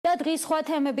და დღის სხვა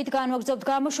თემებით განვაგრძობთ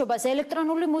გამოშვებას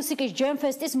ელექტრონული მუსიკის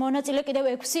ჯემფესტის მონაწილე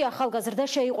კიდევ 6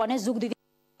 ახალგაზრდა შეიყვანეს ზუგდიდის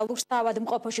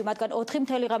საავადმყოფოში, მათგან 4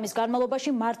 მთელი ღამის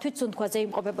განმავლობაში მართვით სუნთქვაზე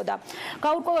იმყოფებოდა.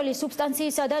 გაურკვეველი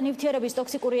სუბსტანციისა და ნივთიერების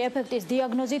ტოქსიკური ეფექტის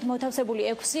დიაგნოზით მოთავსებული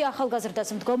 6 ახალგაზრდას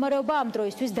მდგომარეობა ამ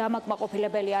დროისთვის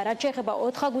დამაკმაყოფილებელია. რაც შეეხება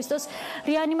 4 აგვისტოს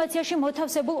რეანიმაციაში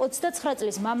მოთავსებულ 29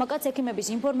 წლის მამაკაც ექიმების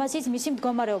ინფორმაციით მისი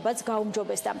მდგომარეობაც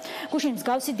გაუმჯობესდა. გუშინ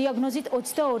მსგავსი დიაგნოზით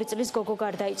 22 წლის გოგო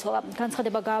გარდაიცვალა.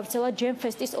 განცხადება გაავრცელა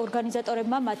ჯემფესტის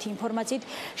ორგანიზატორებმა, მათი ინფორმაციით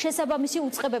შესაბამისი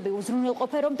უწყებები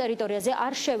უზრუნველყოფენ, რომ ტერიტორიაზე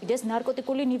არ შევიდეს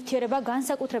ნარკოტიკული ნივთიერება,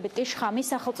 განსაკუთრებით კი შხამის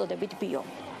სახელწოდებით ბიო.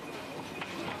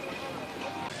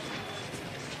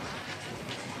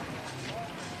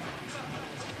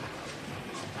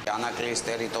 ანაკლის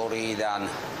ტერიტორიიდან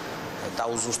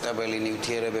დაუზუსტებელი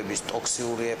ნივთიერებების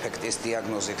ტოქსიური ეფექტის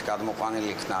დიაგნოზით გადმოყვანილი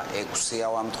იქნა 6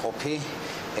 ავადმყოფი,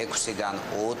 6-დან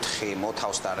 4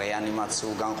 მოთავსდა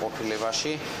რეანიმაციულ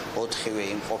განყოფილებაში, 4-ვე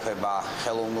იმყოფება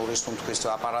ხელოვნური სუნთქვის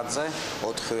აპარატზე,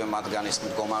 4-ვე მათგანის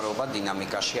მდგომარეობა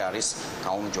დინამიკაში არის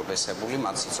გაუმჯობესებული,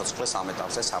 მათ სიცოცხლეს ამ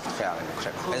ეტაპზე საფრთხე არ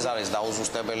ემუქრება. ეს არის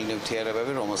დაუზუსტებელი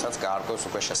ნივთიერებები, რომელსაც გაარკვევს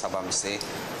უკვე შესაბამისი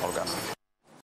ორგანოები.